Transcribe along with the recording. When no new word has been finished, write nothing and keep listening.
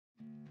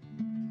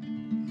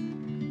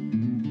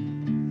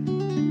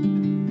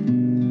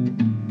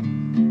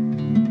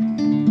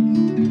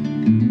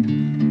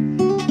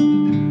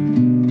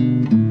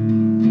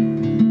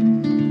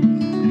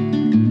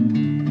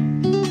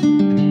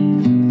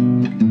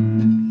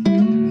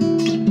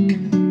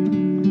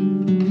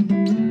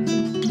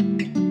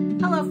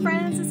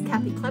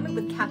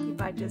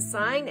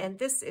Sunshine, and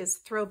this is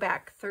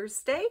Throwback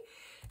Thursday.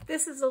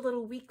 This is a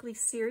little weekly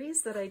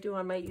series that I do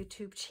on my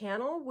YouTube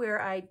channel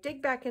where I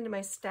dig back into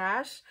my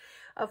stash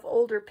of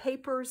older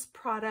papers,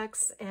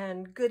 products,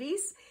 and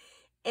goodies,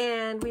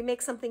 and we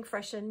make something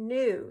fresh and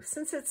new.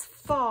 Since it's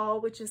fall,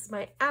 which is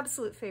my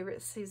absolute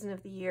favorite season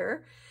of the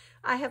year,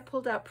 I have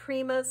pulled out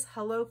Prima's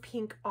Hello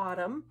Pink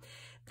Autumn.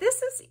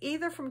 This is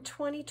either from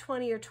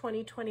 2020 or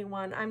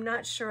 2021. I'm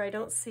not sure. I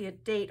don't see a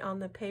date on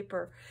the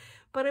paper,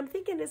 but I'm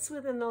thinking it's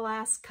within the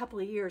last couple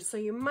of years, so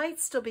you might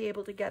still be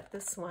able to get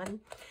this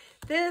one.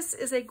 This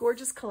is a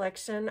gorgeous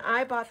collection.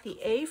 I bought the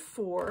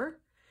A4,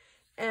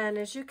 and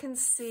as you can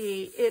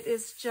see, it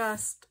is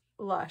just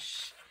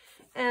lush.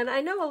 And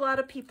I know a lot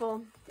of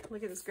people,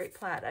 look at this great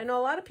plaid. I know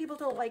a lot of people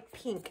don't like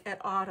pink at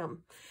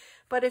autumn,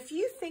 but if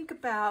you think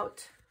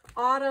about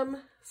autumn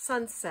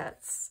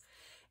sunsets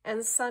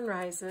and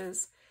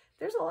sunrises,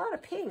 there's a lot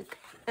of pink,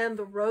 and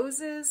the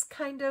roses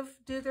kind of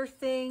do their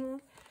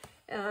thing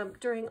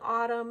during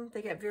autumn.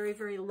 They get very,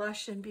 very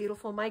lush and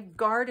beautiful. My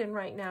garden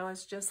right now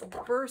is just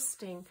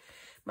bursting.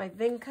 My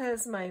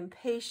vincas, my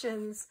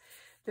impatiens,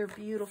 they're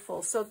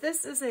beautiful. So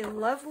this is a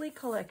lovely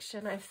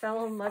collection. I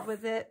fell in love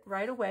with it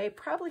right away,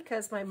 probably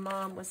because my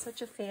mom was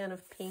such a fan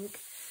of pink,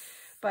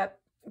 but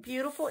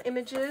beautiful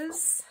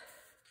images,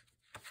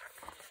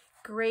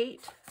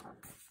 great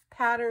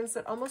patterns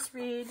that almost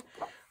read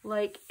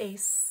like a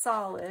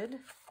solid.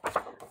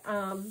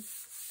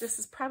 This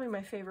is probably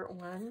my favorite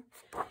one,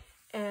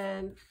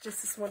 and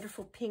just this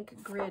wonderful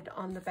pink grid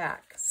on the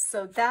back.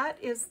 So that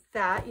is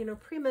that. You know,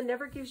 Prima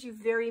never gives you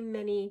very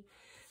many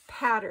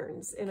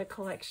patterns in a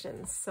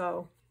collection,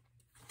 so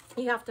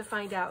you have to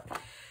find out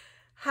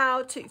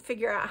how to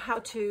figure out how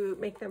to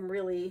make them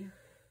really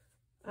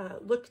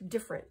look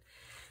different.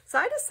 So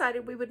I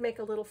decided we would make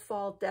a little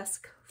fall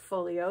desk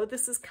folio.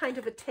 This is kind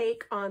of a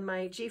take on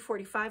my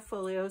G45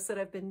 folios that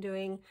I've been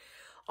doing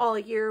all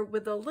year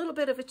with a little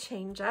bit of a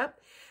change up.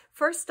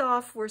 First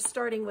off, we're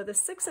starting with a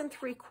 6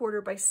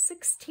 3/4 by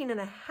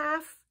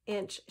 16.5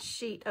 inch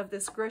sheet of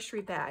this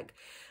grocery bag.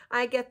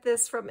 I get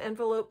this from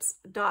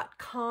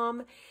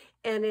envelopes.com,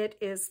 and it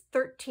is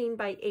 13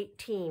 by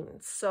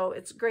 18. So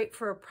it's great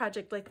for a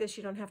project like this.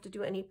 You don't have to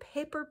do any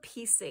paper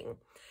piecing.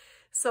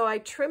 So I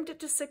trimmed it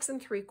to 6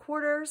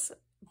 3/4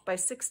 by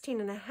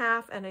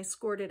 16.5, and I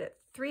scored it at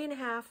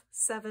 3.5,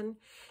 7,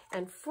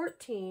 and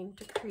 14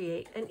 to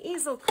create an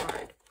easel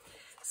card.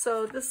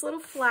 So this little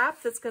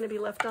flap that's going to be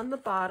left on the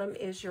bottom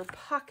is your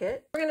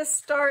pocket. We're going to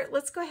start,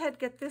 let's go ahead and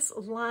get this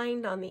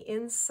lined on the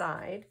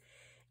inside.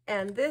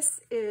 And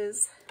this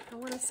is, I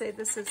want to say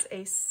this is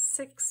a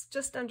 6,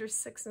 just under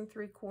 6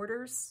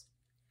 3/4.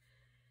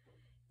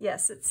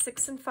 Yes, it's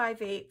 6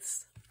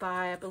 5/8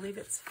 by, I believe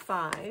it's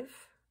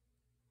 5.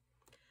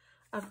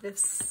 Of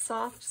this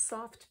soft,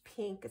 soft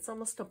pink. It's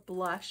almost a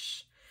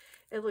blush.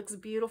 It looks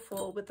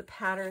beautiful with the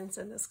patterns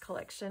in this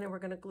collection, and we're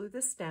going to glue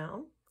this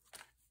down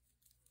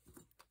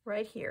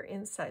right here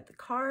inside the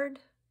card.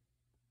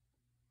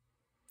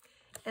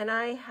 And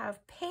I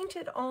have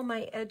painted all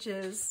my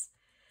edges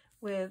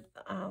with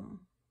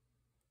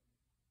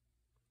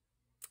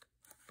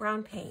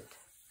brown paint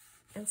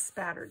and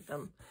spattered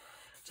them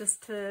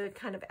just to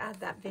kind of add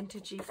that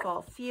vintagey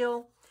fall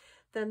feel.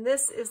 Then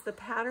this is the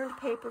patterned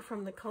paper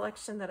from the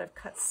collection that I've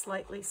cut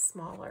slightly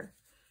smaller.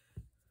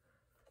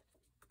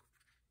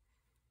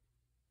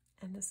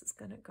 And this is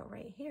going to go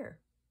right here.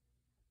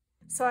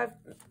 So I've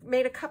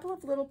made a couple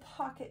of little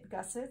pocket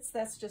gussets.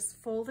 That's just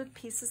folded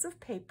pieces of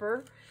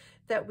paper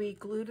that we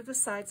glue to the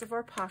sides of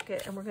our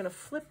pocket, and we're going to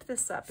flip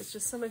this up. It's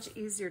just so much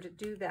easier to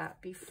do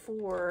that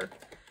before,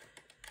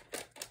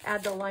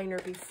 add the liner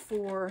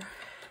before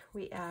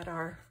we add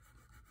our,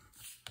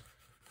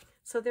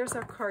 so there's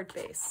our card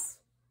base.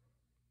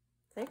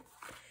 Okay.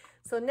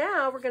 So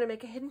now we're going to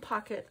make a hidden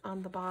pocket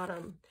on the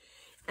bottom,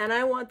 and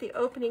I want the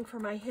opening for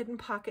my hidden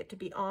pocket to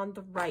be on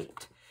the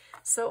right.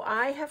 So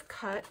I have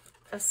cut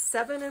a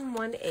 7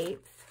 1/8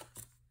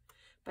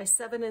 by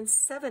 7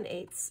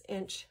 7/8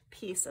 inch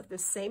piece of the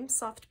same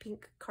soft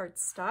pink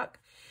cardstock,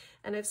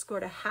 and I've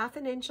scored a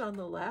 1/2 inch on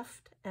the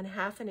left and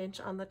 1/2 inch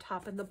on the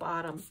top and the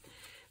bottom.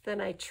 Then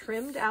I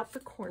trimmed out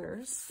the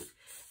corners,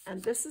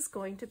 and this is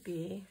going to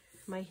be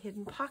my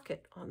hidden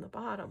pocket on the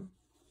bottom.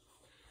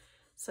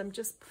 So I'm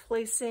just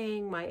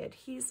placing my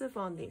adhesive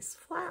on these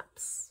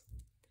flaps.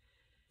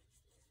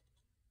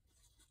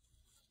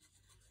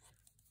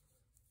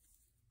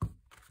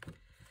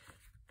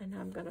 And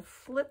I'm going to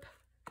flip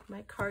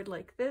my card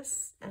like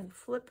this and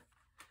flip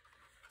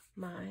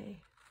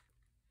my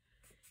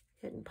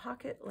hidden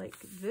pocket like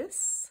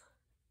this.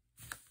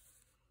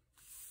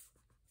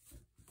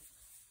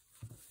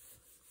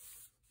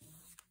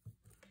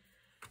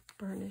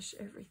 Burnish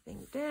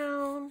everything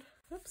down.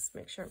 Oops,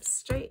 make sure I'm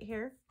straight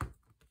here.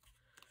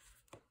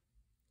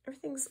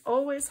 Everything's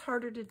always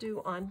harder to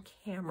do on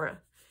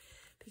camera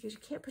because you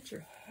can't put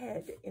your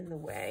head in the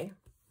way.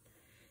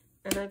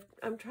 And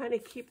I'm trying to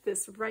keep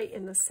this right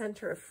in the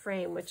center of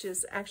frame, which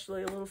is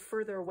actually a little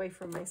further away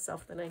from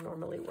myself than I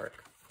normally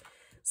work.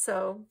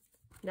 So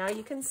now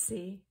you can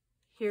see,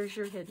 here's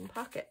your hidden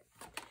pocket.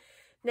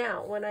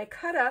 Now, when I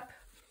cut up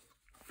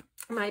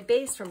my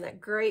base from that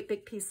great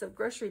big piece of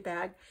grocery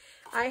bag,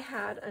 I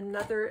had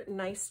another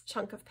nice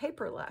chunk of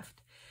paper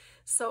left.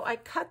 So I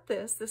cut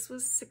this. This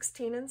was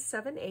 16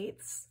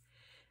 7/8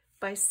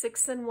 by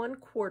 6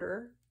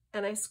 1/4,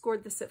 and I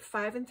scored this at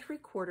 5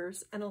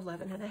 3/4 and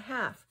 11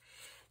 1/2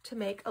 to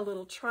make a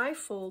little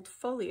tri-fold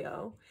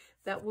folio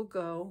that will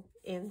go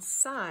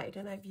inside.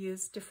 And I've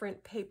used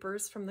different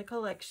papers from the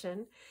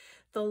collection.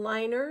 The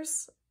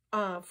liners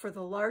for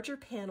the larger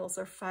panels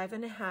are 5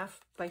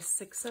 1/2 by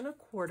 6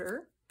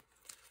 1/4.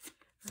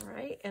 All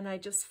right, and I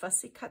just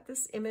fussy cut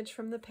this image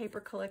from the paper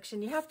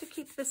collection. You have to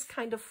keep this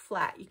kind of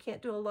flat. You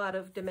can't do a lot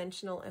of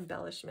dimensional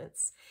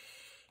embellishments.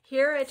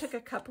 Here I took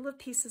a couple of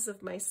pieces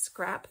of my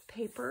scrap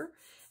paper,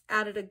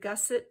 added a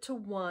gusset to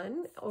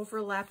one,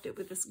 overlapped it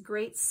with this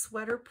great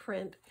sweater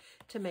print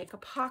to make a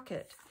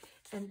pocket.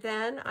 And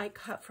then I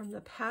cut from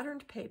the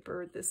patterned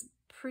paper this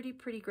pretty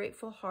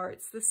Grateful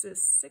Hearts. This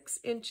is 6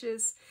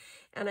 inches,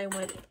 and I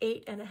went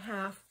 8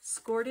 1/2,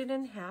 scored it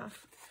in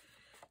half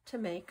to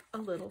make a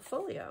little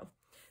folio.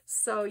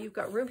 So you've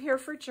got room here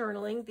for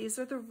journaling. These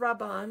are the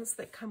rub-ons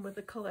that come with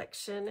the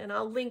collection, and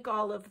I'll link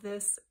all of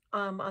this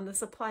on the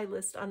supply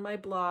list on my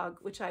blog,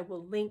 which I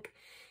will link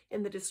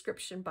in the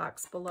description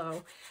box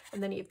below.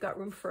 And then you've got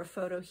room for a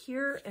photo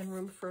here and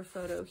room for a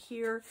photo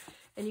here,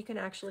 and you can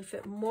actually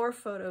fit more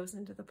photos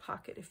into the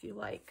pocket if you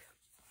like.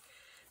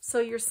 So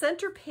your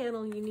center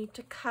panel, you need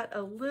to cut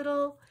a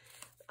little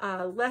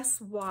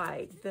less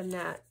wide than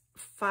that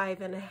 5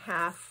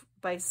 1/2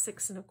 by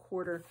 6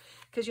 1/4,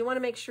 because you want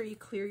to make sure you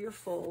clear your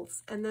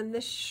folds. And then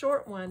this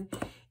short one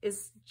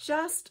is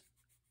just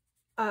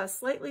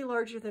slightly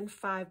larger than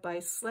 5 by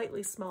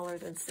slightly smaller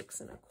than 6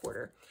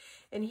 1/4.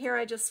 And here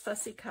I just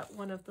fussy cut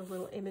one of the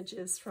little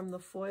images from the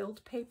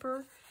foiled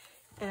paper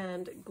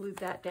and glued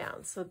that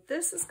down. So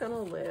this is going to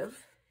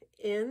live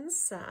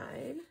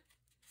inside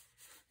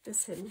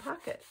this hidden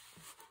pocket.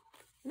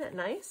 Isn't that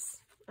nice?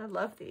 I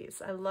love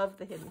these. I love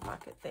the hidden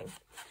pocket thing.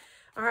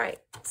 All right,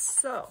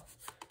 so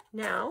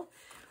now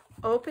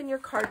open your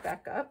card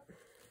back up,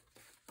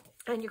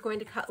 and you're going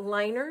to cut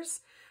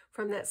liners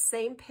from that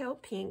same pale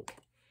pink.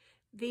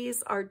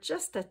 These are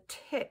just a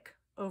tick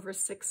over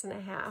 6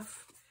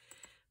 1/2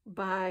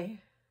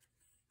 by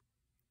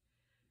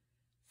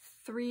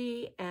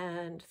 3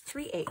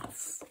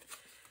 3/8.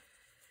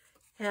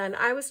 And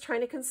I was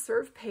trying to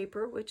conserve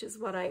paper, which is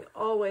what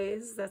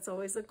that's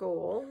always a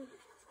goal.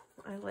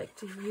 I like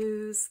to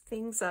use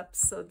things up.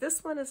 So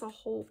this one is a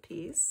whole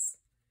piece,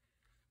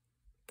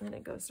 and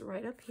it goes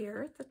right up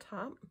here at the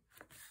top.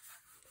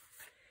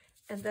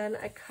 And then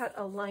I cut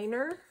a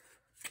liner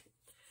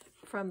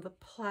from the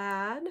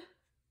plaid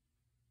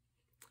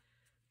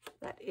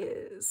that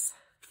is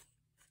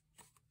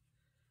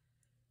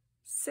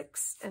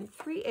 6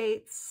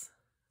 3/8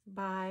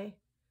 by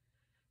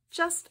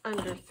just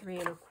under 3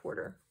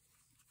 1/4.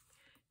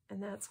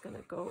 And that's going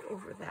to go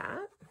over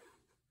that.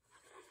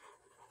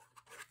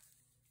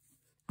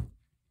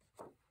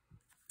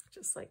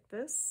 Just like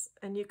this.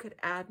 And you could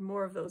add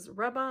more of those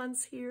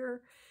rub-ons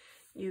here.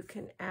 You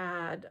can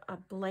add a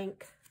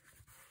blank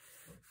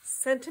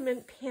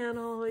sentiment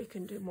panel. You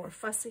can do more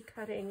fussy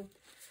cutting.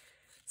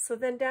 So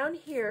then down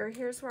here,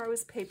 here's where I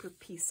was paper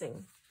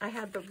piecing. I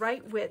had the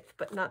right width,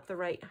 but not the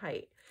right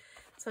height.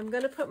 So I'm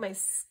going to put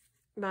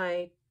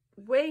my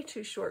way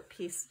too short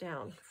piece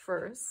down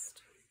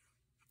first.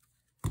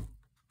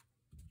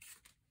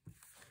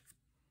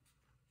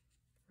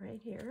 Right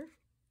here.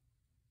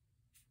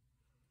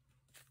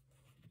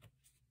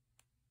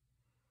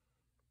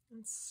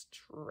 And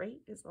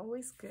straight is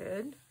always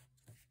good.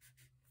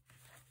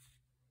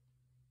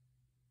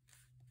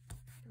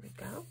 There we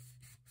go.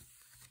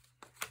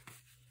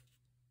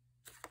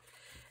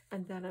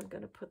 And then I'm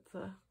going to put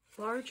the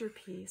larger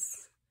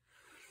piece,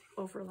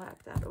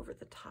 overlap that over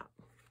the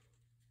top.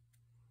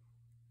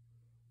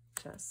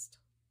 Just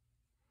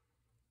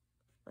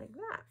like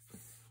that.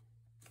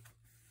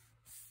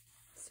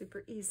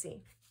 Super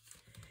easy.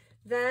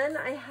 Then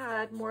I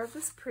had more of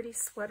this pretty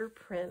sweater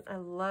print. I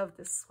love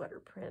this sweater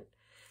print.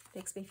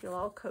 Makes me feel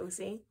all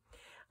cozy.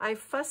 I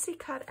fussy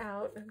cut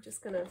out. I'm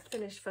just going to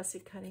finish fussy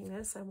cutting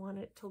this. I want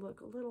it to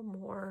look a little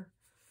more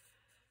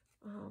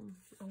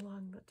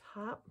along the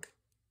top.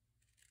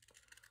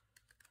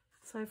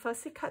 So I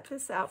fussy cut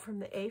this out from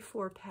the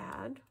A4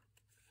 pad.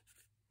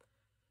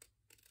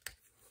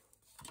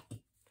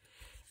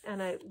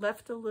 And I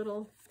left a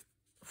little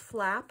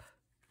flap.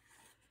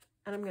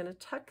 And I'm going to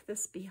tuck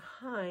this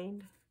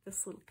behind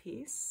this little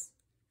piece.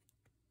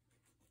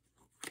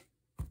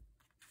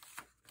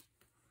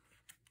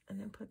 And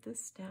then put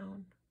this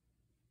down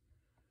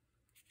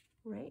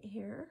right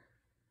here.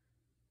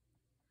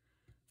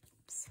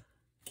 Oops.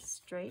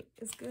 Straight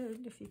is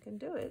good if you can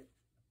do it.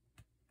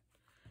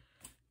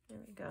 There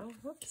we go.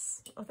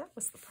 Whoops. Oh, that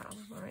was the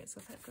problem. All right, so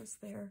that goes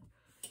there.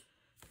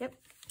 Yep.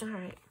 All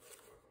right.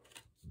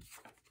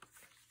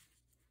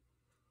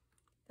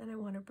 Then I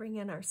want to bring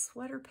in our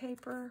sweater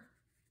paper.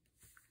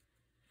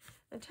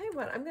 I'll tell you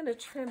what, I'm going to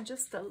trim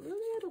just a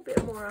little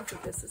bit more off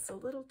of this. It's a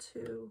little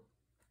too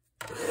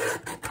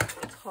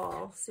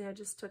tall. See, I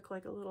just took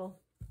like a little,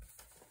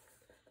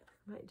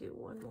 I'm Might do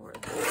one more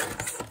of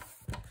these.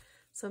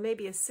 So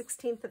maybe a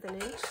 1/16 of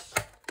an inch.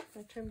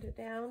 I trimmed it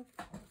down.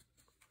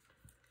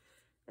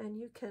 And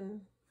you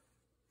can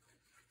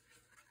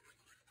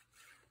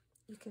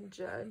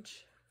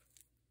judge.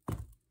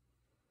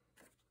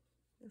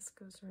 This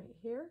goes right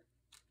here.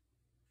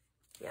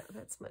 Yeah,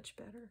 that's much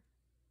better.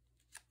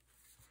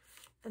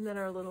 And then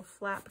our little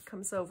flap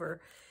comes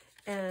over.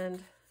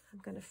 And I'm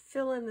going to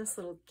fill in this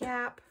little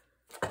gap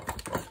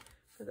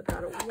with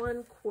about a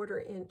 1/4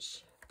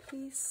 inch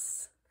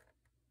piece.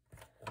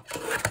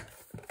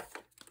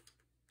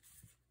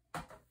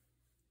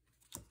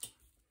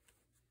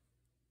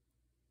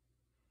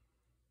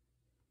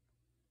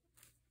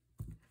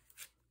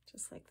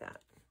 Just like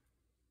that.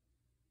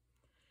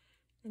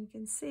 And you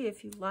can see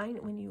if you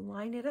when you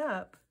line it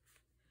up,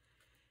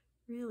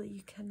 really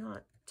you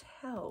cannot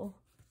tell.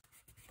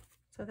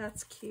 So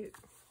that's cute.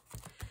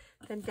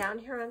 Then down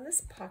here on this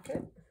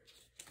pocket,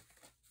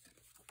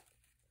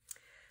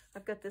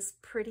 I've got this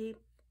pretty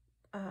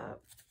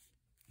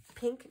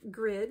pink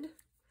grid.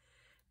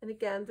 And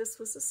again, this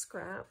was a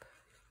scrap.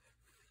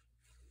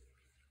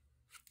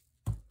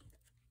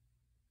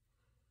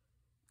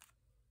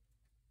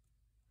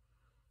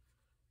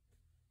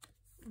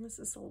 And this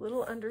is a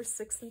little under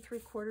 6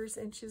 3/4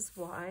 inches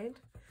wide.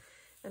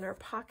 And our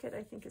pocket,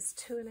 I think, is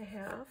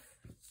 2.5.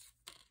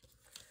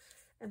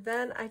 And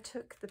then I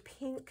took the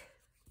pink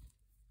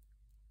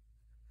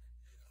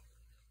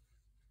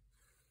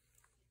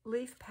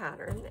leaf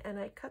pattern and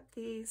I cut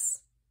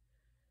these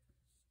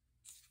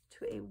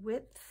to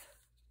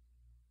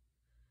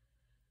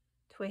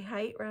a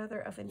height rather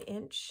of 1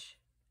 inch.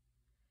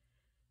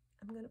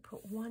 I'm going to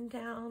put one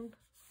down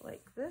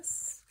like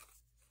this,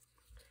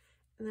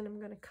 and then I'm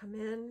going to come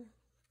in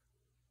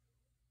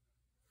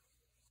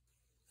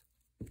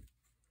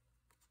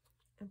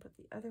and put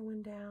the other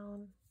one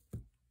down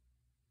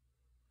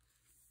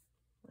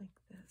like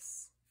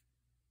this.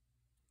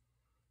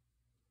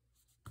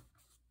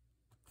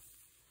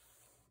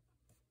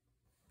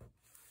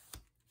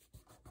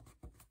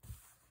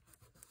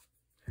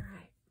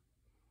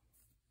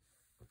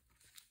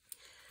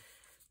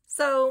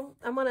 So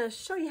I'm going to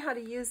show you how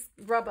to use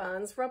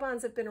rub-ons.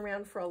 Rub-ons have been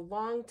around for a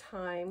long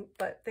time,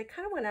 but they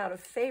kind of went out of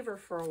favor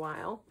for a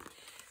while.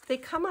 They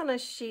come on a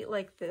sheet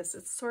like this.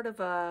 It's sort of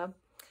a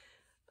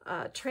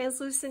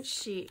translucent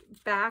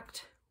sheet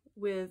backed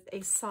with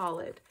a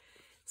solid.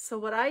 So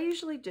what I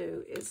usually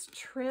do is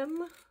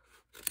trim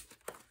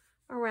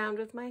around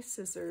with my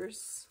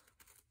scissors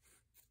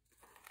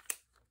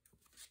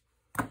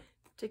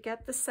to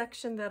get the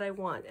section that I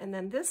want. And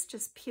then this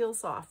just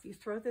peels off. You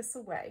throw this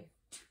away.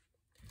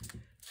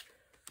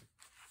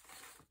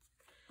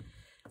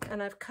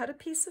 And I've cut a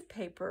piece of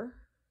paper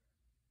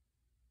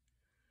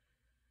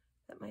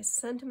that my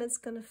sentiment's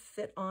going to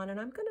fit on, and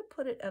I'm going to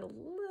put it at a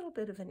little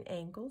bit of an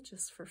angle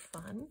just for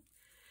fun.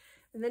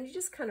 And then you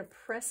just kind of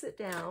press it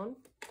down,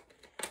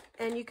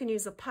 and you can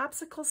use a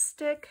popsicle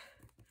stick,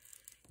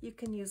 you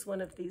can use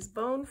one of these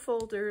bone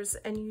folders,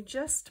 and you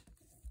just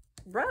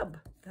rub.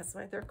 That's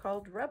why they're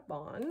called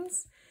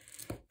rub-ons.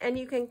 And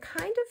you can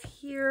kind of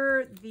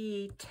hear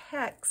the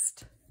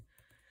text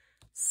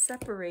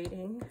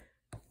separating.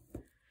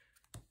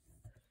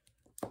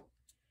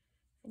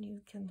 And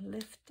you can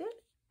lift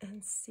it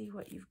and see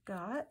what you've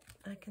got.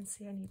 I can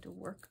see I need to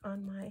work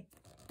on my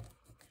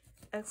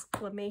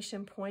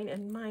exclamation point,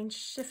 and mine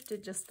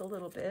shifted just a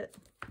little bit.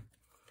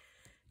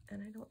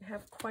 And I don't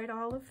have quite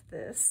all of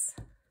this.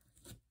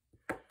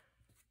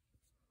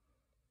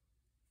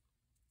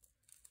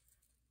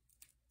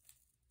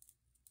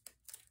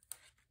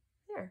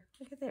 There,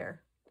 look at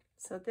there.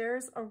 So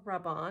there's a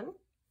rub-on.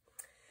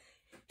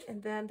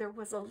 And then there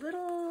was a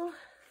little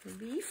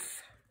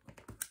leaf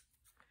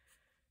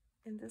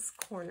in this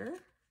corner.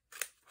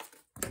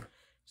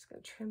 Just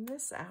going to trim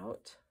this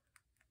out.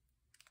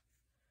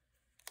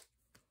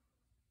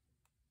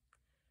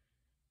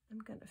 I'm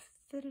going to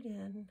fit it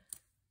in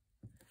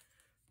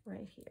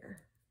right here.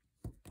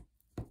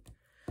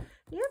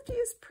 You have to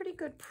use pretty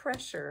good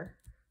pressure.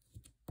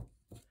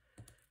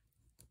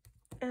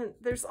 And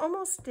there's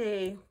almost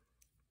a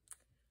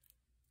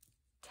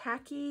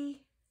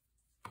tacky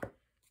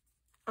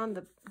on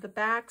the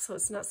back, so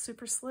it's not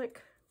super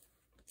slick.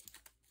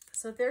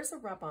 So there's a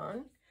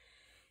rub-on,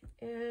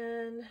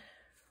 and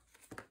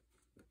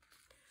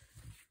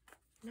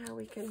now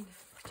we can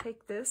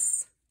take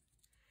this,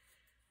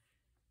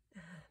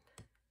 and,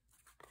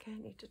 okay,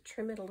 I need to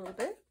trim it a little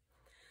bit.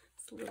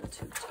 It's a little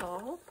too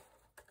tall.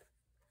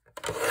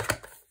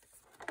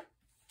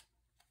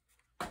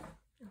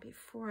 And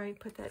before I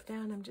put that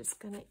down, I'm just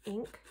going to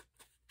ink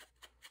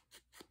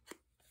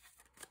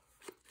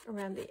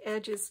around the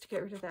edges to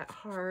get rid of that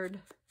hard.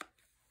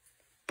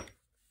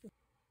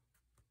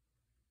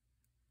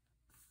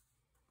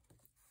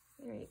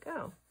 There you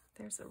go.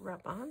 There's a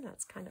rub-on.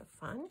 That's kind of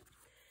fun.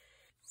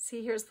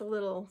 See, here's the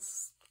little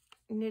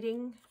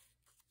knitting.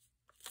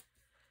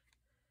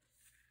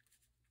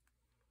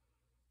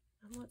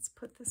 And let's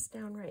put this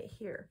down right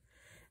here.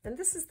 And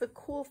this is the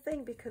cool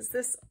thing, because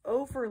this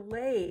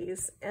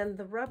overlays and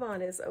the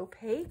rub-on is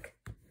opaque.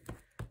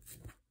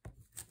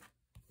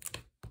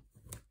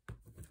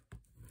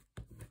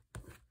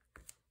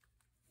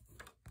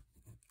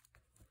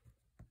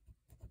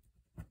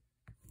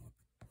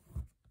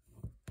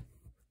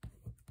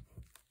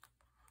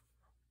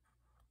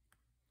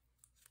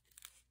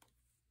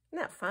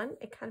 that fun?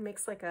 It kind of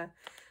makes like a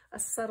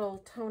subtle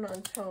tone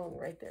on tone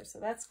right there. So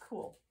that's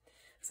cool.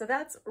 So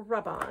that's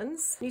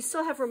rub-ons. You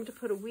still have room to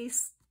put a wee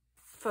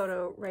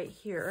photo right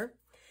here.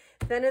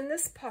 Then in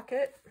this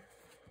pocket,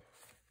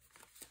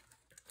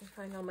 I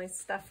find all my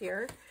stuff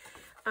here.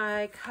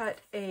 I cut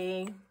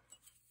a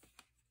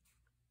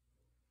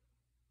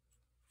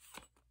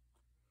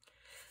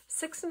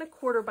 6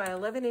 1/4 by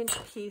 11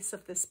 inch piece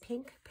of this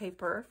pink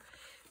paper,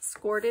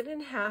 scored it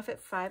in half at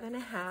 5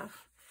 1/2,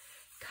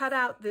 cut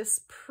out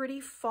this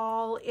pretty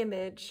fall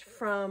image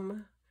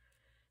from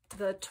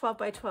the 12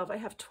 by 12. I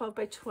have 12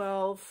 by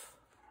 12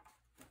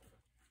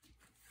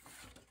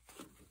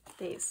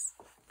 these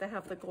that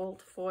have the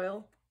gold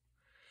foil.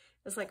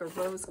 It's like a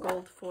rose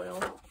gold foil.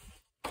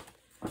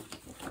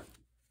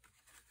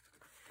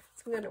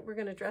 So we're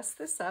gonna dress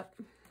this up.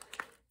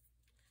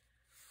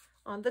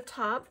 On the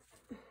top,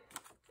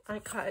 I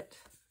cut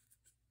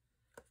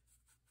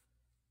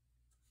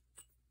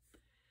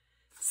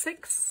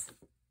 6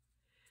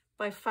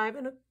 by 5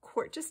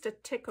 1/4, just a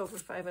tick over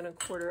 5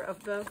 1/4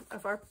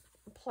 of our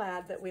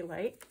plaid that we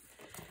like.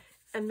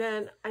 And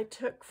then I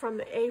took from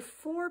the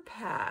A4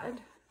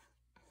 pad,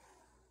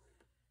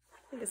 I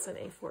think it's an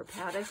A4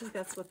 pad, I think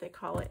that's what they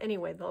call it.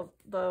 Anyway,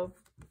 the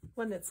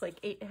one that's like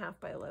 8 1/2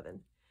 by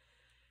 11.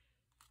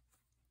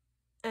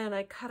 And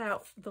I cut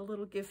out the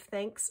little give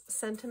thanks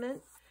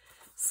sentiment,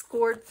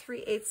 scored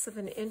 3/8 of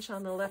an inch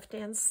on the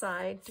left-hand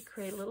side to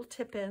create a little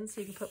tip in,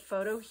 so you can put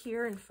photo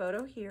here and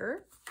photo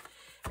here.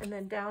 And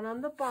then down on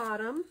the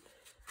bottom,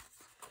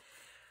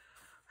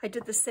 I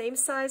did the same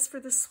size for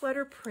the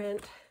sweater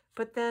print,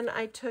 but then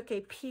I took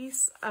a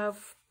piece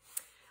of,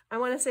 I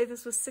want to say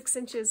this was 6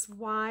 inches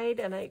wide,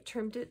 and I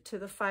trimmed it to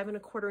the 5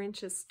 1/4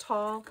 inches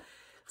tall,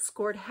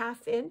 scored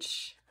 1/2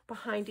 inch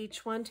behind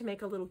each one to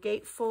make a little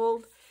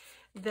gatefold.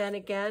 Then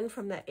again,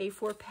 from that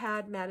A4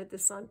 pad, matted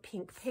this on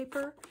pink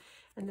paper,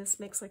 and this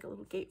makes like a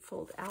little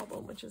gatefold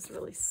album, which is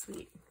really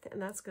sweet. And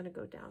that's going to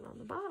go down on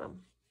the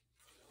bottom.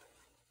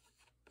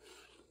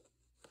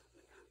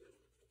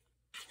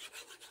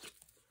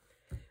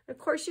 Of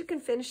course, you can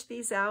finish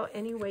these out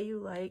any way you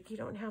like. You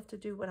don't have to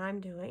do what I'm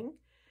doing.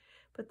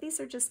 But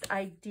these are just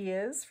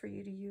ideas for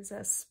you to use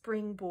as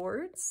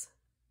springboards.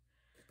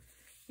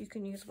 You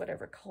can use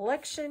whatever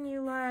collection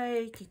you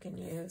like. You can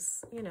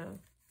use, you know,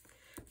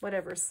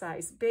 whatever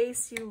size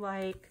base you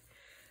like.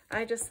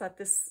 I just thought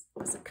this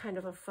was a kind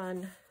of a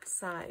fun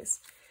size.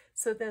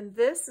 So then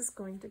this is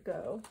going to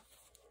go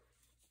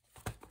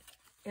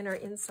in our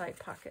inside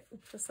pocket,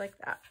 just like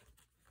that.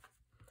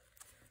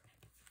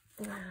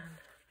 And I'm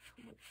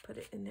going to put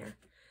it in there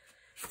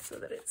so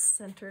that it's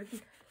centered.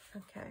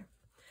 Okay.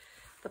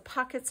 The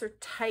pockets are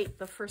tight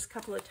the first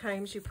couple of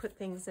times you put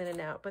things in and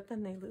out, but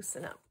then they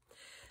loosen up.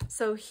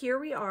 So here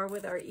we are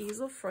with our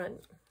easel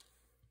front.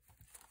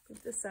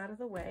 Move this out of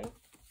the way.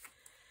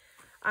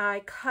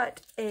 I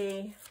cut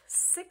a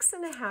 6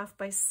 1/2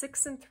 by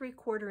 6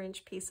 3/4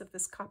 inch piece of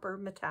this copper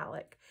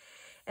metallic.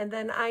 And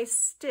then I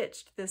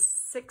stitched this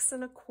 6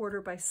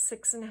 1/4 by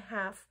 6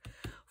 1/2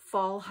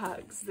 fall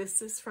hugs.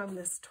 This is from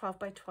this 12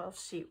 by 12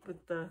 sheet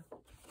with the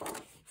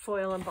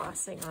foil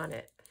embossing on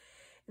it.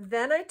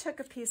 Then I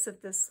took a piece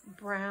of this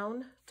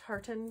brown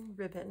tartan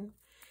ribbon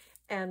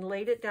and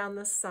laid it down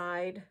the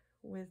side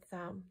with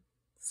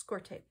score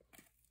tape.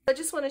 I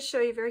just want to show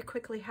you very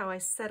quickly how I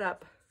set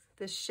up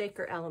this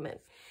shaker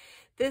element.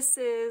 This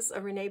is a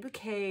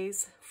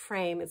Reneabouquets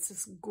frame. It's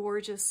this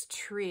gorgeous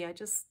tree. I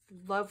just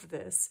love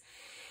this.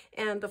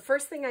 And the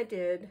first thing I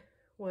did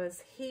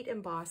was heat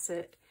emboss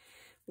it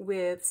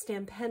with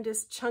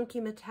Stampendous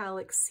Chunky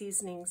Metallic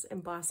Seasonings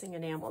Embossing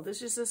Enamel.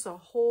 This is just a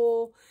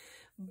whole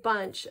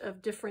bunch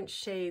of different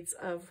shades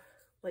of,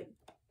 like,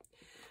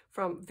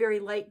 from very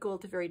light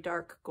gold to very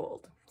dark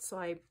gold. So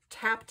I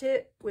tapped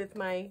it with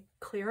my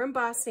clear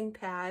embossing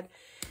pad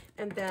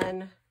and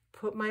then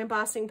put my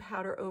embossing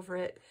powder over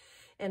it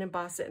and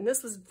emboss it. And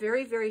this was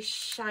very, very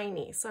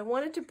shiny. So I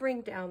wanted to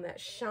bring down that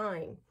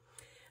shine.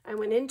 I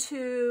went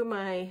into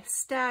my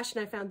stash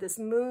and I found this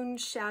Moon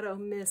Shadow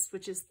Mist,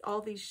 which is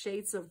all these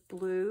shades of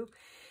blue.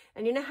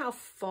 And you know how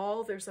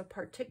fall, there's a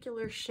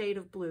particular shade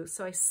of blue.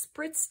 So I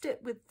spritzed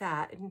it with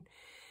that. And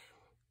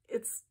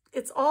it's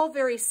all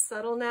very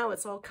subtle now.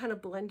 It's all kind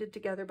of blended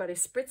together, but I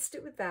spritzed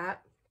it with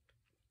that.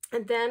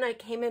 And then I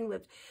came in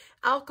with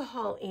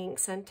alcohol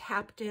inks and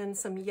tapped in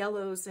some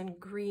yellows and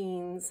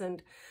greens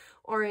and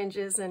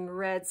oranges and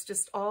reds,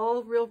 just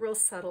all real, real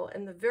subtle.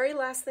 And the very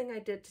last thing I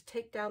did to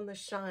take down the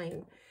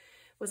shine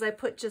was I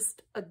put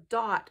just a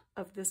dot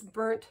of this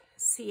burnt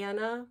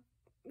sienna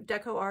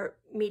Deco Art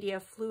Media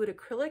Fluid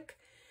Acrylic,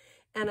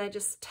 and I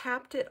just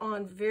tapped it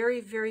on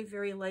very, very,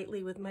 very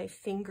lightly with my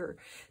finger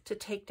to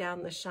take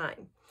down the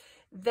shine.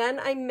 Then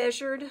I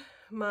measured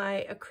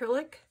my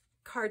acrylic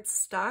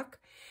cardstock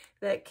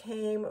that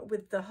came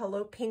with the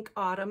Hello Pink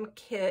Autumn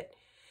kit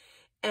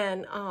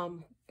and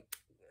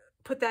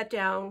put that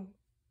down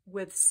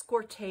with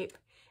score tape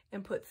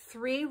and put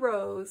 3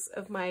 rows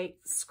of my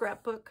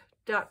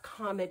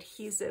scrapbook.com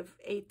adhesive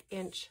 1/8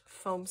 inch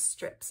foam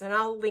strips. And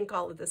I'll link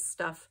all of this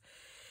stuff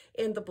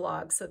in the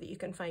blog so that you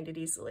can find it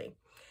easily.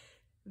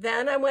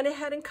 Then I went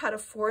ahead and cut a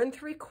 4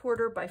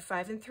 3/4 by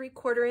 5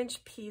 3/4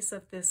 inch piece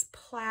of this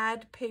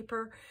plaid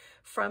paper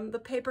from the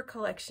paper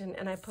collection,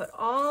 and I put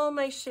all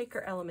my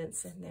shaker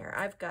elements in there.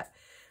 I've got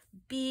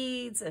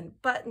beads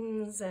and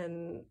buttons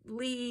and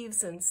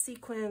leaves and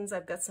sequins.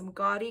 I've got some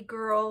Gaudy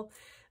Girl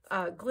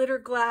glitter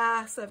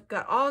glass. I've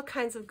got all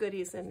kinds of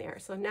goodies in there.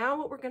 So now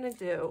what we're going to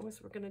do is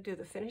we're going to do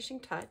the finishing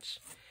touch.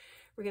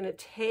 We're going to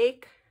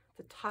take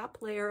the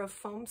top layer of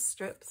foam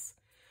strips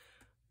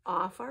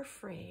off our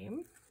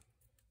frame.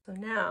 So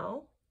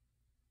now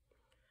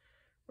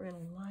we're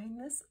going to line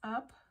this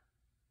up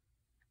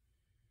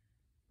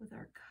with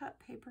our cut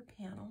paper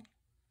panel.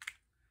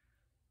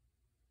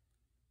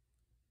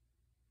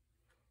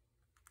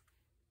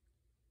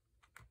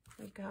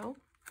 There we go.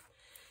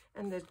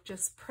 And then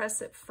just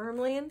press it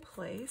firmly in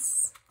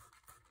place.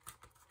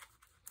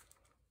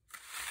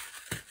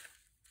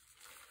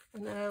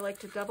 And then I like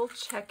to double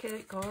check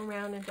it, go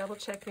around and double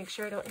check, make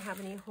sure I don't have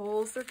any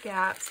holes or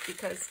gaps,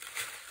 because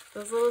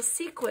those little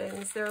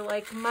sequins, they're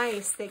like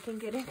mice. They can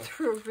get in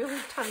through a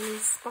really tiny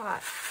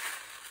spot.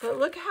 But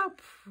look how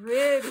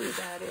pretty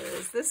that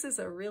is. This is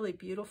a really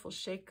beautiful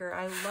shaker.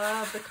 I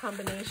love the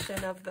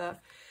combination of the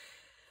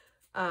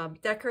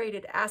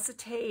decorated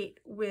acetate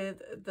with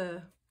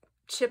the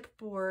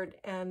chipboard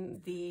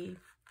and the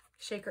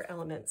shaker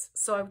elements.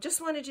 So I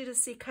just wanted you to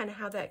see kind of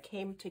how that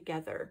came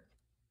together.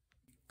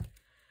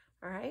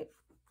 All right.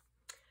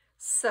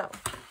 So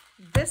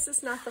this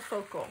is not the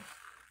focal.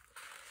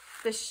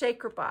 The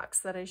shaker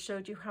box that I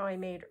showed you how I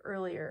made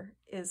earlier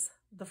is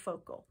the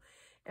focal.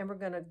 And we're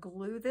going to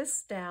glue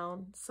this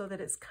down so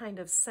that it's kind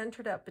of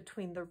centered up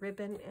between the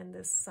ribbon and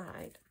this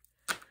side.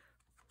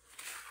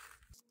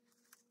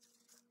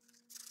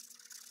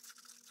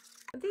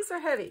 These are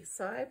heavy,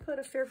 so I put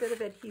a fair bit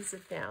of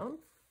adhesive down.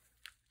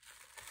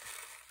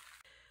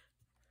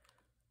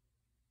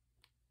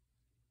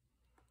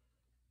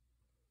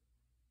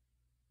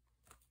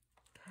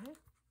 Okay.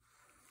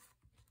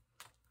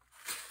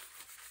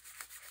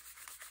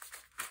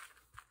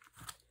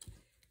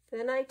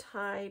 Then I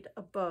tied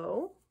a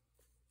bow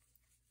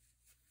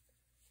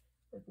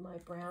with my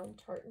brown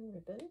tartan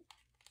ribbon.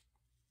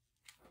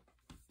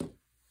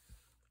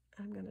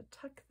 I'm going to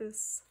tuck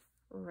this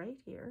right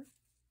here.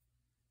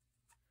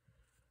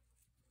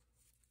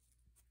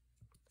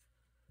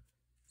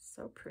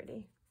 So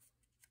pretty.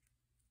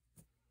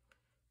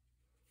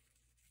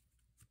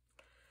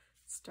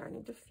 It's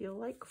starting to feel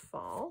like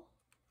fall.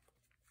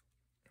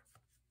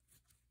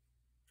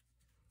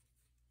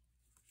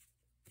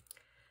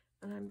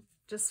 And I'm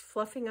just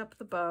fluffing up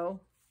the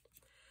bow.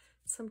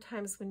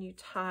 Sometimes when you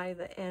tie,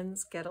 the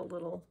ends get a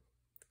little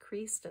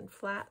creased and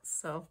flat,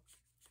 so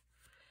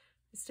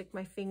I stick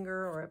my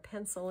finger or a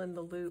pencil in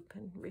the loop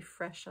and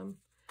refresh them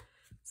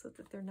so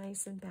that they're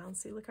nice and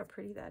bouncy. Look how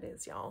pretty that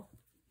is, y'all.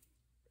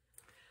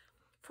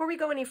 Before we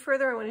go any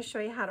further, I want to show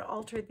you how to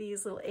alter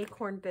these little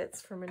acorn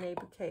bits from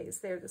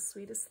Reneabouquets. They're the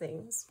sweetest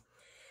things.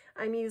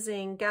 I'm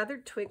using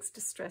Gathered Twigs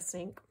Distress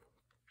Ink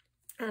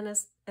and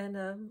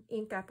a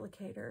ink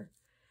applicator.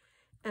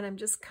 And I'm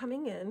just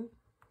coming in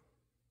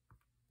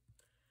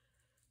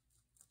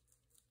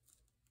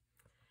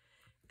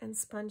and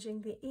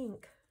sponging the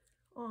ink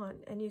on.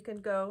 And you can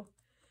go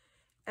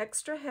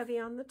extra heavy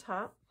on the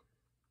top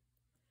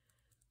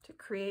to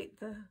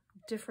create the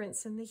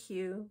difference in the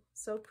hue.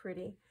 So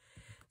pretty.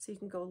 So you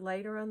can go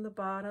lighter on the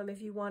bottom.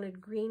 If you wanted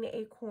green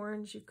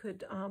acorns, you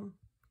could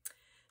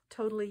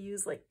totally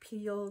use like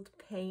peeled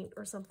paint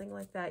or something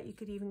like that. You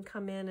could even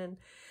come in and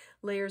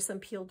layer some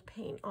peeled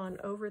paint on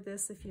over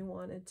this if you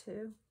wanted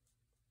to.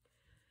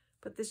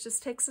 But this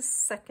just takes a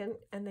second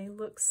and they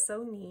look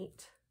so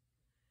neat.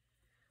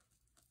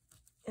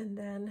 And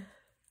then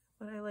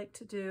what I like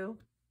to do,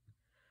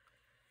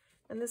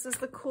 and this is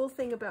the cool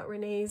thing about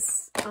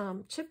Renee's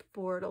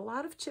chipboard, a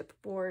lot of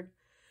chipboard,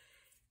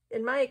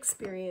 in my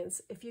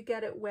experience, if you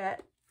get it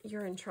wet,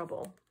 you're in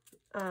trouble.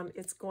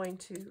 It's going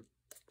to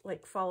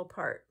like fall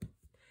apart.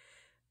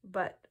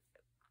 But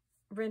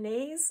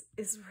Renee's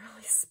is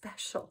really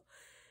special.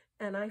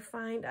 And I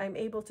find I'm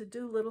able to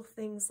do little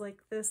things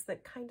like this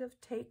that kind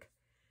of take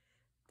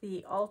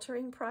the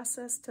altering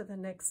process to the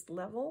next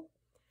level,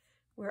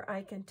 where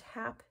I can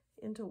tap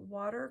into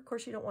water. Of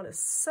course, you don't want to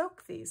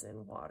soak these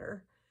in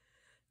water.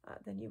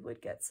 Then you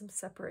would get some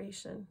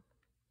separation.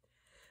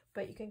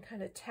 But you can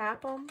kind of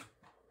tap them.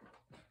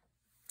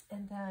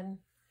 And then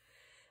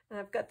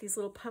I've got these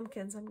little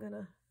pumpkins.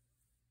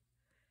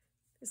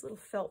 These little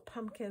felt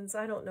pumpkins.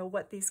 I don't know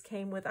what these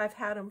came with. I've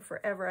had them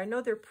forever. I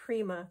know they're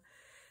Prima,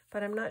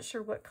 but I'm not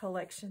sure what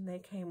collection they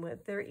came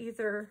with. They're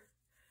either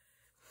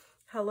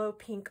Hello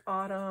Pink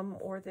Autumn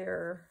or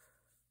they're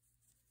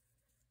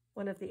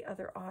one of the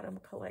other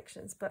autumn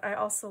collections. But I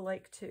also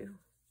like to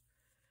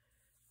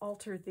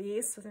alter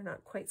these so they're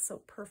not quite so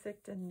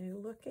perfect and new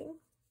looking.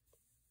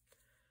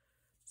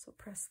 So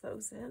press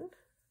those in.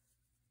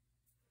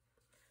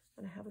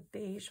 And I have a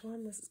beige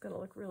one. This is going to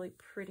look really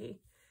pretty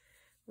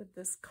with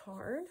this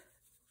card.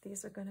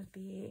 These are going to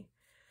be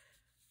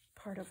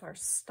part of our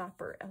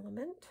stopper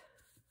element.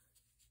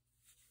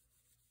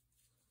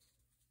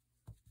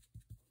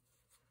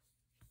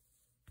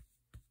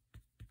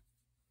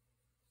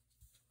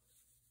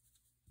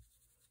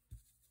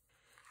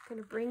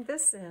 going to bring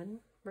this in.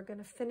 We're going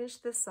to finish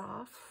this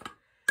off.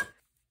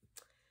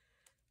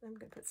 I'm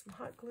going to put some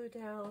hot glue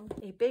down,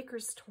 a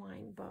baker's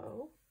twine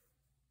bow.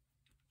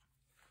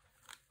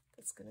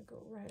 That's going to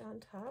go right on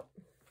top,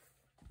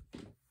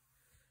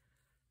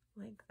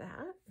 like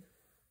that.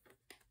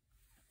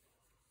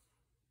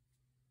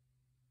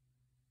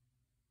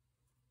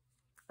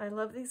 I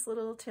love these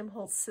little Tim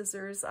Holtz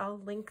scissors. I'll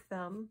link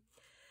them.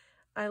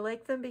 I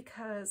like them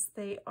because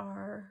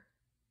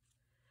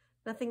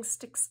nothing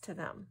sticks to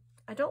them.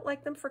 I don't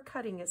like them for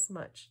cutting as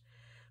much,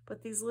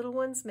 but these little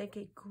ones make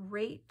a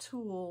great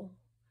tool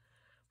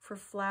for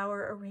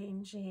flower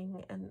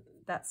arranging and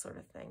that sort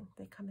of thing.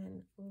 They come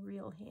in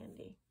real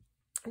handy.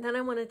 And then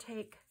I want to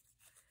take,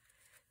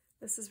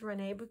 this is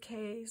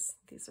Reneabouquets.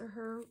 These are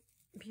her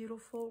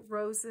beautiful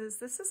roses.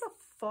 This is a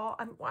fall,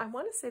 I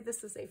want to say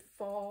this is a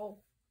fall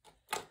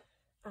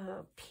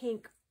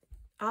pink.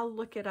 I'll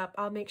look it up.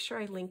 I'll make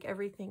sure I link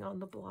everything on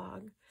the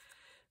blog.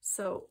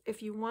 So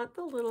if you want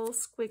the little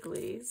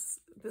squigglies,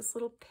 this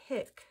little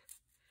pick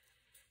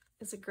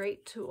is a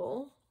great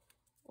tool,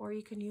 or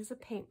you can use a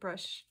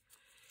paintbrush,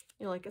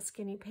 you know, like a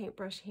skinny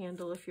paintbrush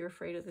handle. If you're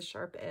afraid of the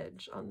sharp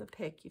edge on the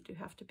pick, you do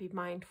have to be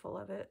mindful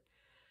of it.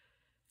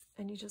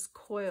 And you just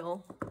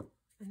coil,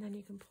 and then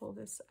you can pull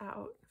this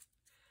out.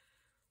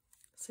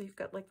 So you've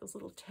got like those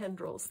little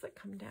tendrils that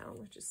come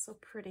down, which is so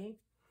pretty.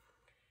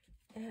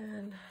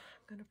 And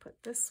I'm going to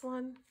put this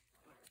one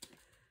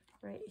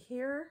right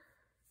here.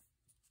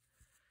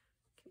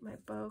 Get my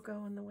bow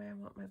going the way I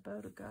want my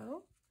bow to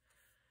go.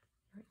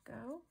 There we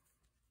go.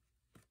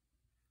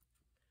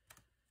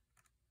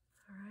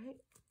 All right.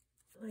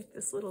 Like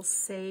this little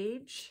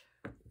sage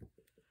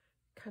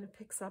kind of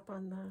picks up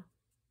on the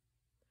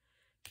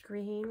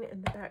green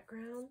in the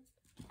background.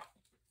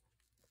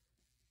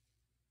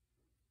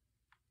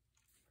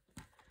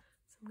 So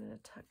I'm going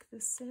to tuck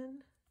this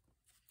in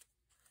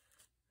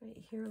right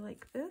here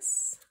like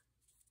this.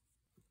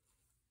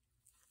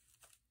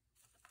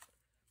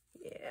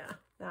 Yeah,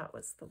 that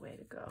was the way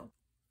to go.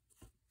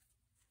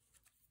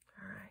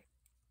 All right,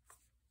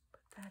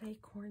 put that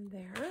acorn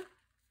there.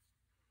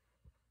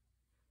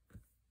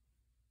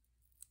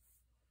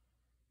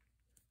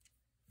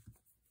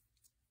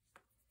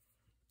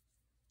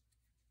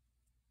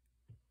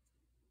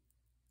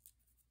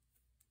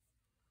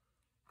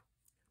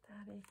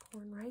 That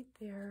acorn right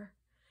there.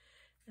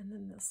 And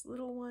then this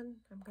little one,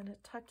 I'm going to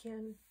tuck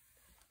in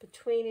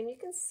between, and you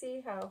can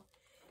see how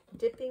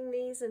dipping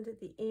these into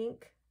the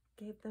ink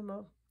gave them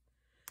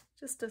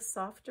just a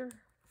softer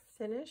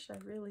finish. I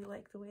really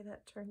like the way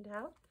that turned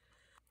out.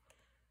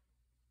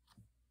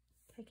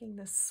 Taking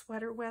this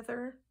sweater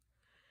weather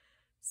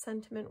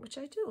sentiment, which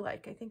I do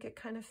like. I think it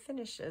kind of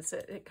finishes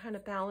it. It kind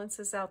of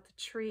balances out the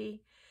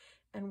tree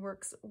and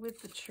works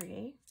with the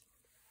tree.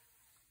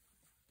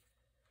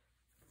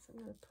 So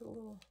I'm going to put a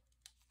little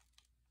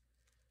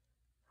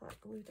hot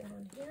glue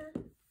down here.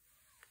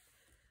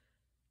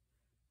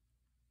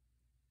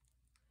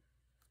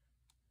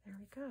 There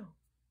we go.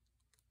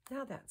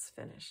 Now that's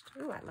finished.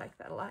 Ooh, I like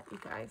that a lot, you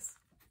guys.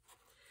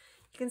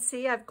 You can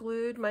see I've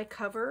glued my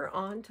cover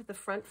onto the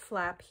front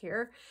flap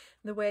here.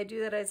 The way I do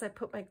that is I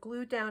put my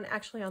glue down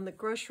actually on the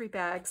grocery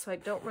bag so I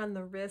don't run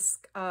the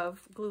risk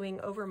of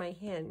gluing over my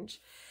hinge.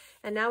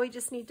 And now we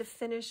just need to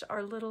finish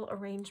our little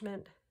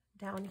arrangement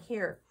down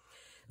here.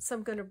 So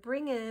I'm going to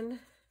bring in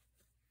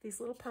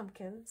these little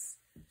pumpkins.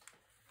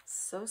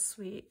 So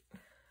sweet.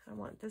 I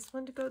want this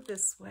one to go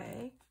this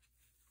way,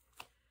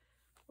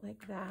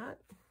 like that.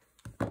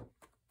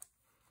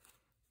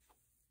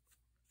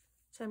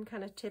 So I'm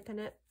kind of tipping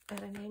it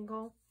at an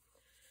angle.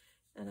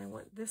 And I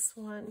want this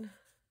one,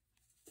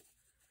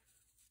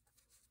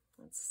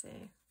 let's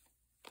see.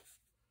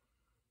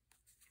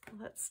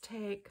 Let's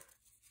take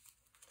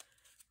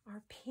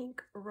our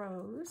pink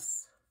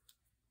rose.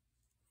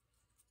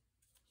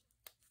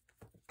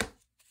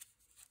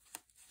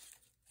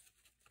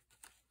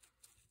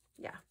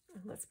 Yeah,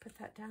 and let's put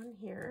that down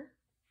here.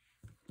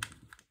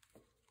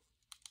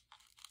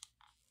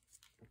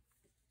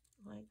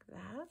 Like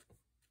that.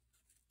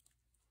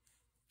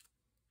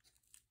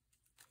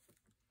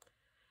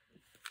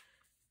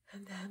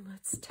 And then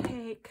let's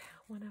take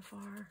one of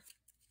our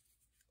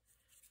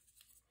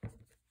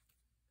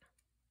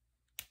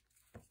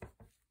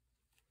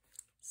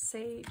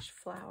sage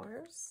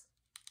flowers.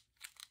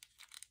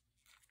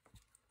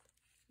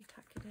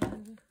 Tuck it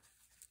in,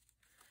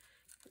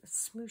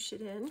 smoosh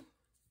it in.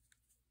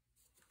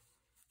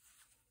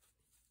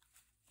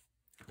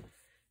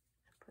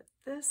 Put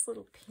this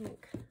little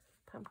pink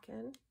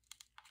pumpkin.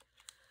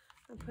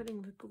 I'm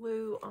putting the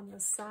glue on the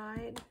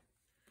side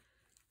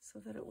so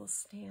that it will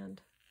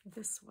stand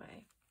this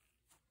way.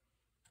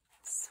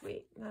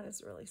 Sweet. That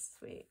is really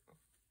sweet.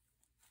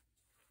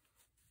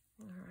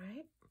 All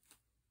right.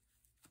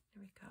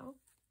 There we go.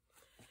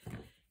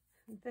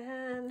 And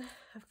then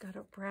I've got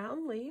a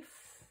brown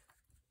leaf.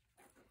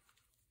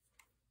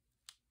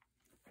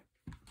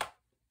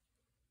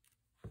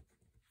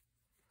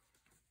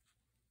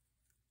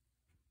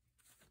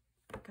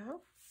 There we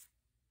go.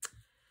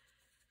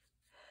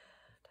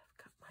 And I've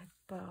got my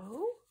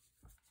bow.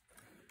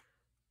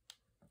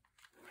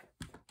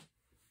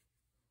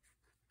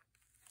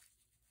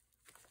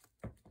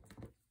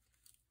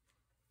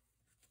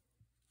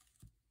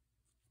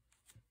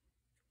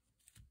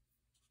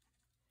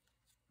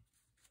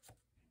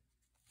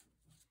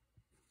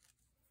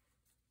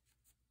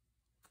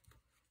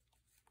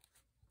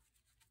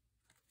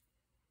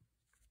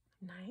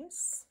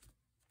 Nice.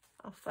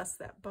 I'll fuss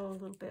that bow a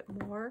little bit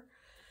more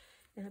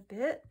in a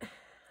bit.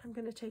 I'm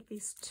going to take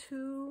these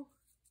two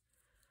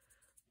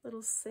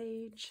little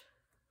sage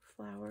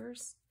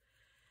flowers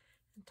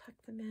and tuck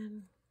them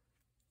in.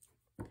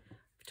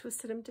 I've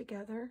twisted them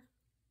together.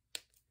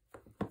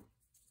 I'm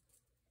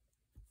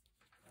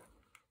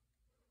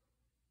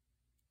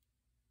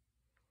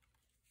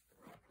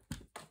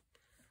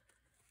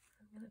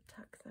going to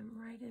tuck them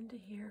right into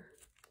here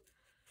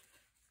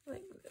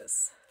like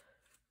this.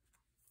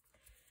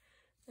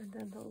 And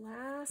then the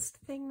last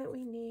thing that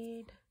we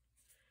need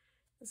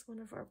is one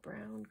of our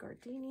brown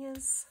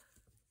gardenias.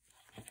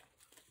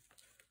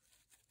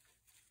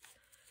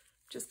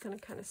 Just going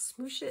to kind of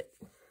smoosh it.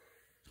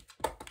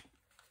 Tuck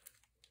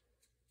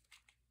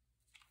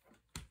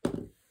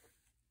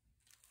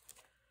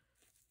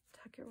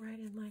it right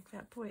in like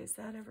that. Boy, is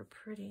that ever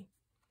pretty.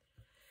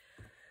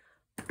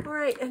 All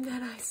right, and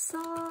then I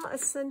saw a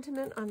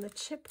sentiment on the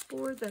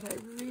chipboard that I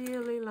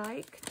really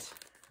liked.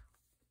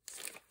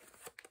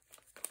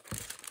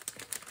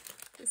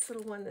 This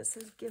little one that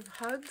says, "Give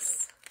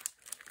hugs."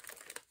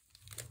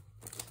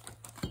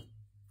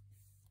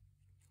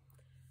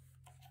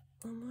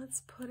 And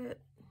let's put it,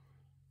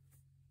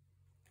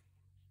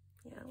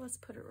 yeah, let's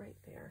put it right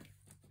there.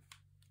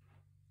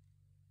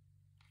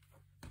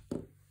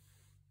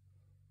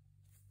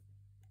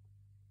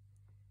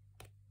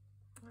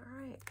 All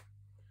right.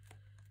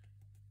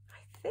 I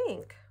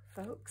think,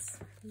 folks,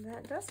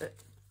 that does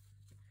it.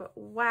 But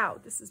wow,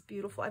 this is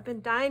beautiful. I've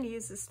been dying to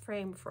use this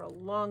frame for a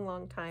long,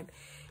 long time.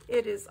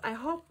 It is, I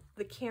hope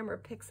the camera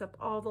picks up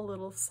all the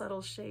little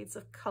subtle shades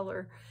of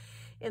color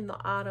in the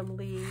autumn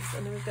leaves.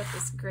 And then we've got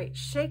this great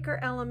shaker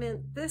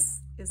element.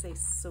 This is a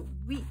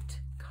sweet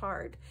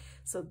card.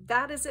 So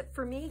that is it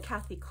for me,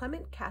 Kathy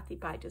Clement, Kathy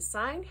by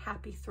Design.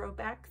 Happy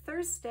Throwback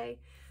Thursday.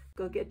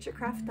 Go get your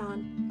craft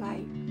on.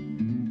 Bye.